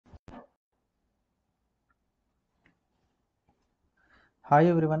Hi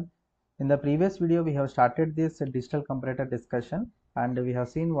everyone. In the previous video we have started this digital comparator discussion and we have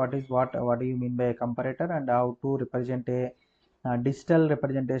seen what do you mean by a comparator and how to represent a digital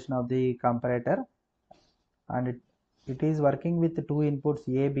representation of the comparator, and it is working with two inputs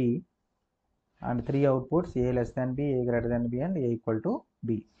A, B and three outputs A less than B, A greater than B and A equal to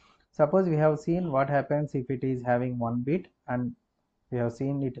B. Suppose we have seen what happens if it is having 1 bit, and we have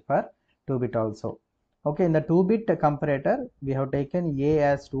seen it for 2 bit also. Okay, in the 2 bit comparator we have taken A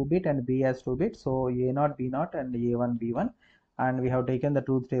as 2 bit and B as 2 bit, so A0 B0 and A1 B1, and we have taken the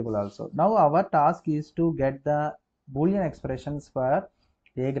truth table also. Now our task is to get the Boolean expressions for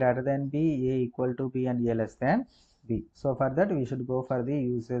A greater than B, A equal to B and A less than B. So for that we should go for the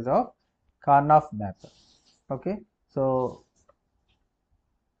usage of Karnaugh map. Okay, so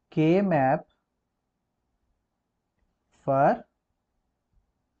K map for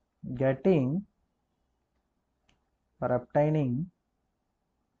obtaining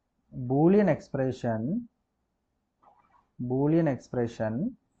Boolean expression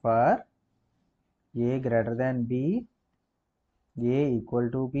for A greater than B, A equal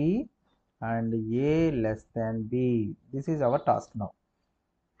to B and A less than B. This is our task now.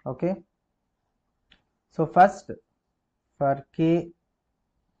 Okay, so first for K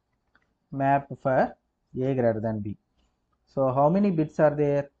map for A greater than B. So how many bits are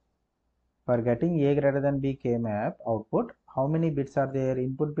there? For getting A greater than B K map output, how many bits are there?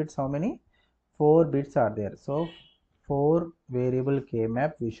 Input bits how many? 4 bits are there. So 4 variable K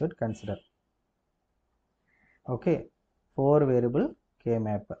map we should consider. Okay, 4 variable K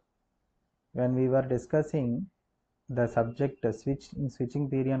map. When we were discussing the subject switching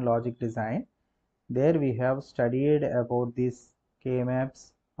theory and logic design, there we have studied about these K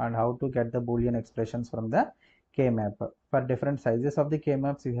maps and how to get the Boolean expressions from the K map. For different sizes of the K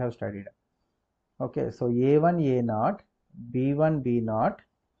maps we have studied. Okay, so A1 A0, B1 B0,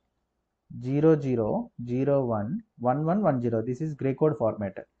 0 0 0 1 1 1 1 0. This is gray code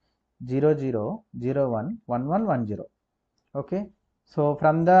format. 0 0 0 1 1 1 1 0. Okay, so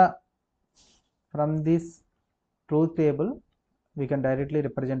from this truth table we can directly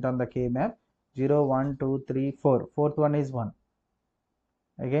represent on the K map 0 1 2 3 4. Fourth one is 1.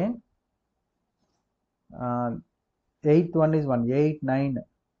 Again, eighth one is 1. 8 9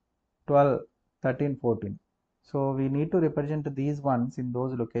 12 13 14. So we need to represent these ones in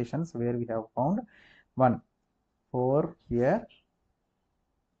those locations where we have found 1. 4 here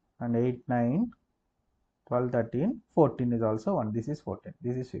and 8 9 12 13 14 is also 1. This is 14,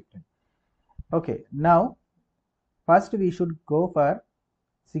 this is 15. Okay, now first we should go for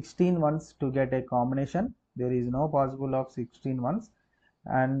 16 ones to get a combination. There is no possible of 16 ones,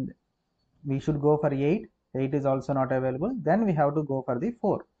 and we should go for 8 is also not available. Then we have to go for the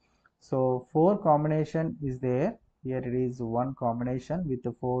 4. So 4 combination is there. Here it is 1 combination with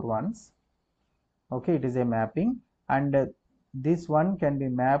the 4 ones. Okay, it is a mapping, and this one can be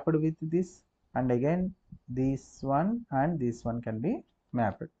mapped with this, and again this one and this one can be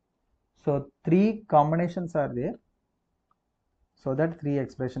mapped. So 3 combinations are there, so that 3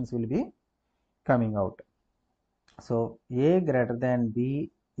 expressions will be coming out. So A greater than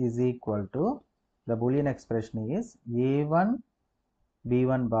B is equal to, the Boolean expression is A1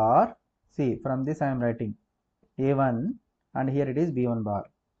 B1 bar. See, from this I am writing A1 and here it is B1 bar,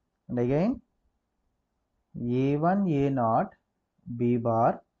 and again A1 A0 B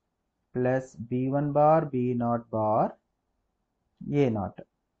bar plus B1 bar B0 bar A0.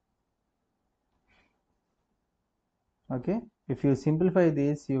 Okay, if you simplify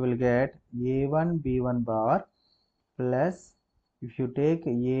this you will get A1 B1 bar plus, if you take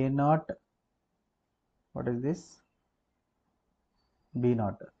A0, what is this,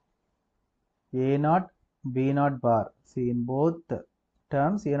 B0, A0 B0 bar. See, in both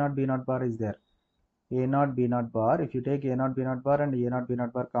terms A0 B0 bar is there. A0 B0 bar, if you take A0 B0 bar and A0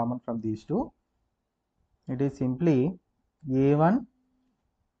 B0 bar common from these two, it is simply A1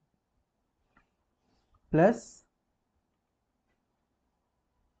 plus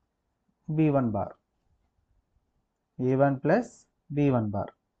B1 bar, A1 plus B1 bar.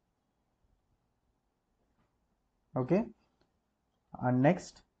 Okay, and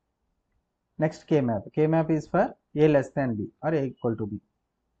next K map. K map is for A less than B or A equal to B.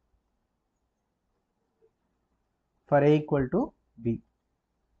 For A equal to B,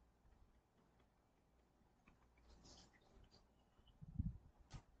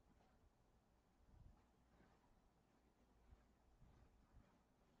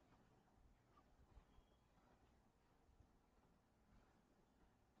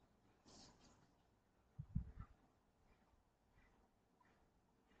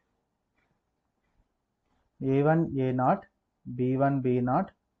 A1 A0 B1 B0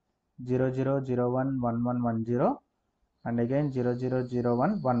 0 0 0 1 1 1 1 0 and again 0 0 0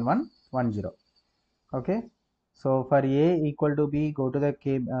 1 1 1 1 0. Okay, so for A equal to B, go to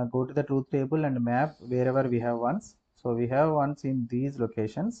the truth table and map wherever we have ones. So we have ones in these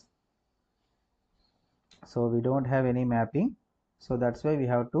locations, so we don't have any mapping, so that's why we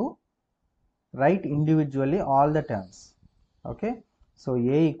have to write individually all the terms. Okay, so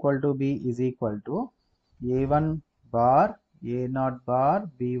A equal to B is equal to A1 bar A0 bar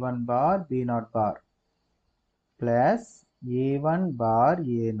B1 bar B0 bar plus A1 bar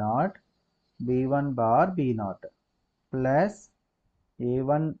A0 B1 bar B0 plus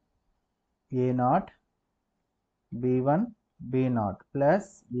A1 A0 B1 B0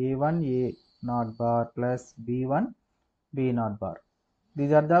 plus A1 A0 bar plus B1 B0 bar.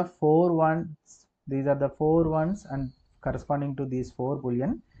 These are the four ones and corresponding to these four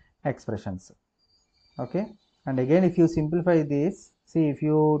Boolean expressions. Okay, and again if you simplify this, see, if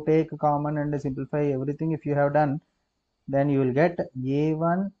you take common and simplify everything, if you have done, then you will get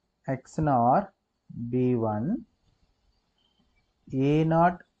A1 XNOR B1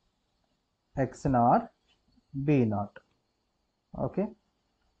 A0 XNOR B0. Okay,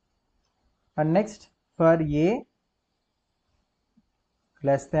 and next for A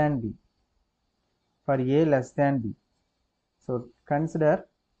less than B, for A less than B, so consider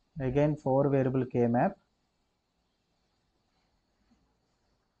again 4 variable K map.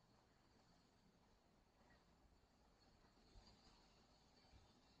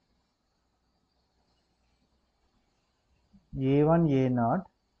 A1 A0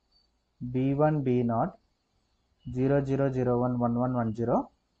 B1 B0 0 0 0 1 1 1 1 0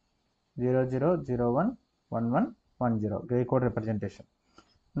 0 0 0 1 1 1 1 0 gray code representation.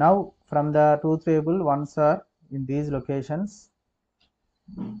 Now from the truth table, ones are in these locations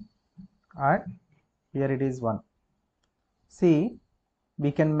and here it is 1. See,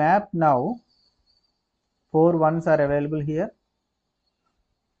 we can map now 4 ones are available here.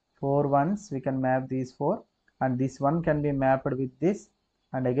 4 ones we can map these 4, and this one can be mapped with this,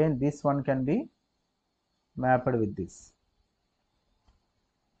 and again this one can be mapped with this.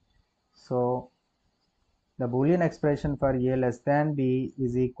 So the Boolean expression for A less than B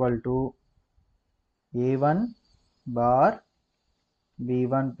is equal to A1 bar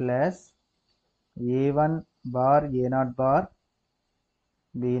B1 plus A1 bar A0 bar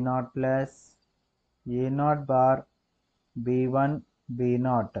B0 plus A0 bar B1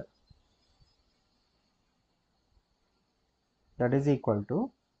 B0, that is equal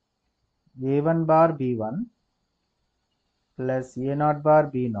to A1 bar B1 plus A0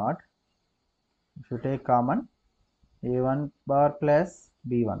 bar B0. If you take common, A1 bar plus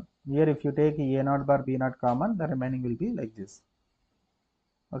B1. Here if you take A0 bar B0 common, the remaining will be like this.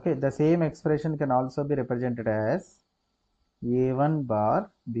 Okay, the same expression can also be represented as A1 bar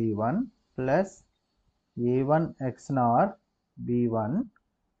B1 plus A1 XNOR B1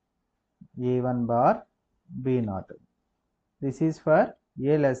 A1 bar B0. This is for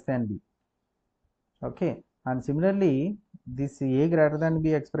A less than B. Okay, and similarly this A greater than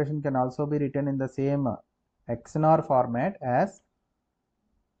B expression can also be written in the same XNOR format as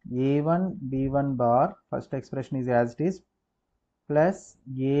A1 B1 bar, first expression is as it is, plus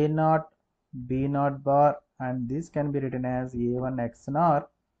A0 B0 bar, and this can be written as A1 XNOR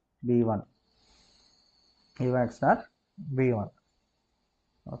B1, A1 XNOR B1.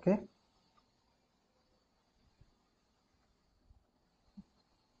 Okay,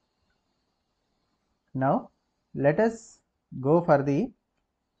 now let us go for the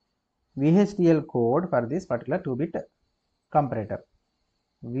VHDL code for this particular 2-bit comparator.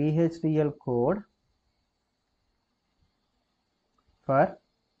 VHDL code for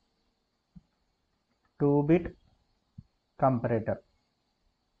 2-bit comparator.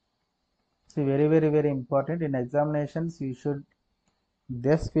 See, very important in examinations. You should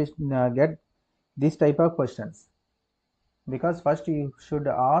just get this type of questions, because first you should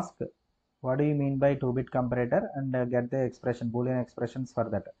ask what do you mean by 2-bit comparator and get the expression, Boolean expressions for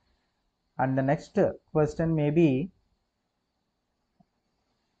that. And the next question may be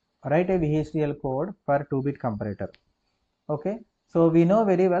write a VHDL code for 2-bit comparator. Okay, so we know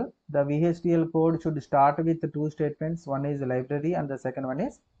very well the VHDL code should start with 2 statements. One is library and the second one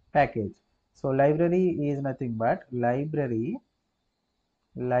is package. So library is nothing but library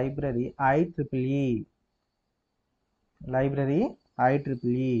IEEE, library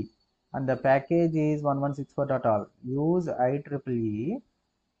IEEE, and the package is 1164.all. Use IEEE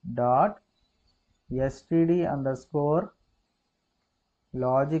dot std underscore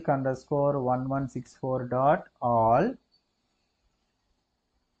logic underscore 1164 dot all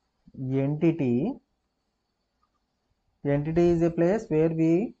entity Entity is a place where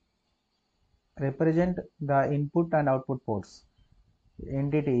we represent the input and output ports.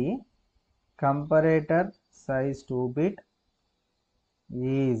 Entity comparator size 2-bit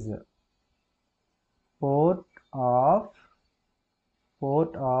is port of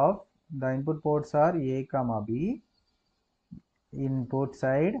the input ports are A comma B. Input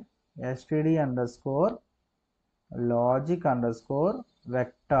side std underscore logic underscore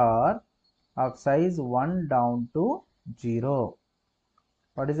vector of size 1 down to 0.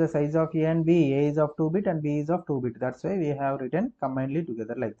 What is the size of A and B? A is of 2-bit and B is of 2-bit. That's why we have written combinedly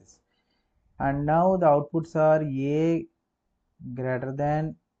together like this. And now the outputs are A greater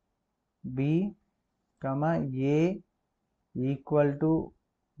than B, comma A equal to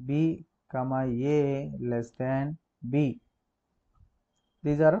B, comma A less than B.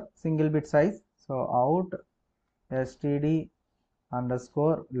 These are single bit size. So out std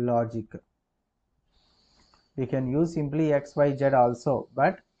underscore logic. We can use simply x, y, z also,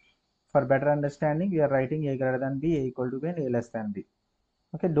 but for better understanding, we are writing A greater than B, A equal to B, and A less than B.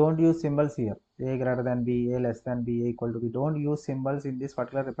 Okay, don't use symbols here. A greater than B, A less than B, A equal to B. Don't use symbols in this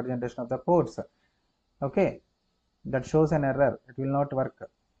particular representation of the ports. Okay, that shows an error. It will not work.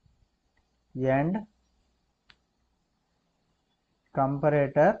 And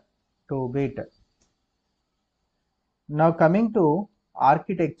comparator 2-bit. Now coming to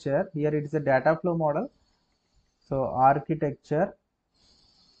architecture, here it is a data flow model. So architecture,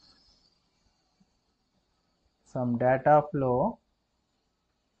 some data flow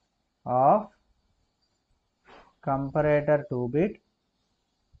of comparator 2-bit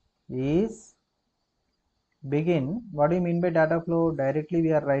is begin. What do you mean by data flow? Directly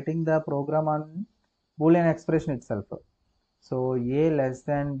we are writing the program on Boolean expression itself. So A less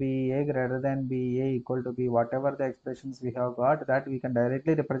than B, A greater than B, A equal to B, whatever the expressions we have got, that we can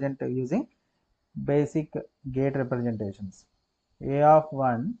directly represent using basic gate representations. A of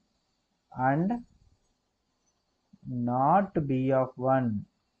 1 and not B of 1,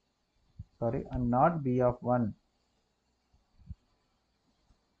 sorry, and not B of 1.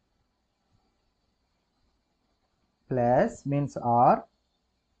 Plus means or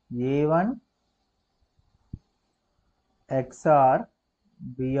A1 XOR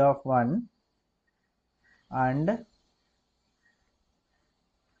B of 1 and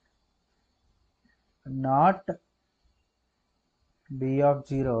not B of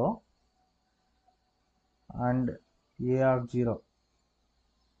 0 and A of 0.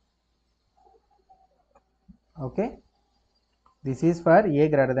 Okay, this is for A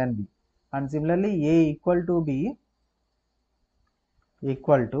greater than B, and similarly A equal to B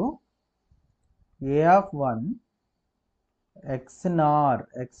equal to A of 1 XNOR,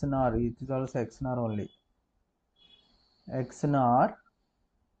 it is also XNOR only, XNOR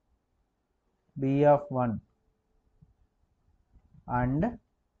B of 1 and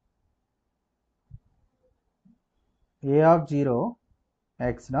A of 0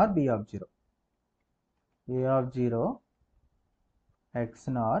 XNOR B of 0, A of 0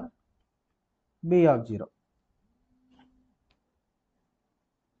 XNOR B of 0.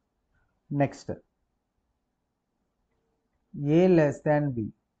 Next, A less than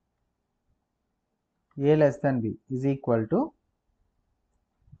B, A less than B is equal to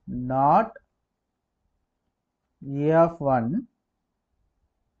not A of 1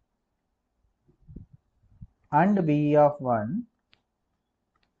 and B of 1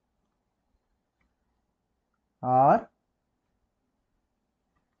 or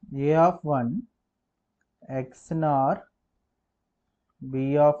A of 1 XNOR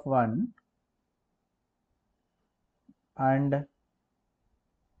B of 1 and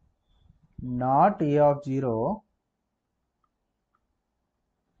not A of 0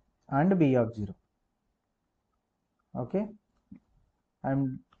 and B of 0. Okay,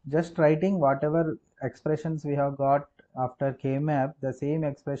 I'm just writing whatever expressions we have got after K-map, the same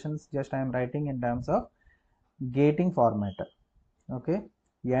expressions just I am writing in terms of gating format. Okay,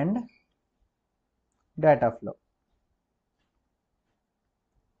 and data flow.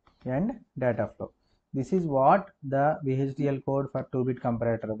 This is what the VHDL code for 2-bit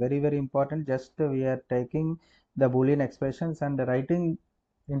comparator. Very important. Just we are taking the Boolean expressions and writing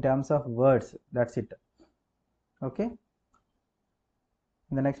in terms of words. That's it. Okay.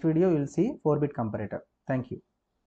 In the next video, we will see 4-bit comparator. Thank you.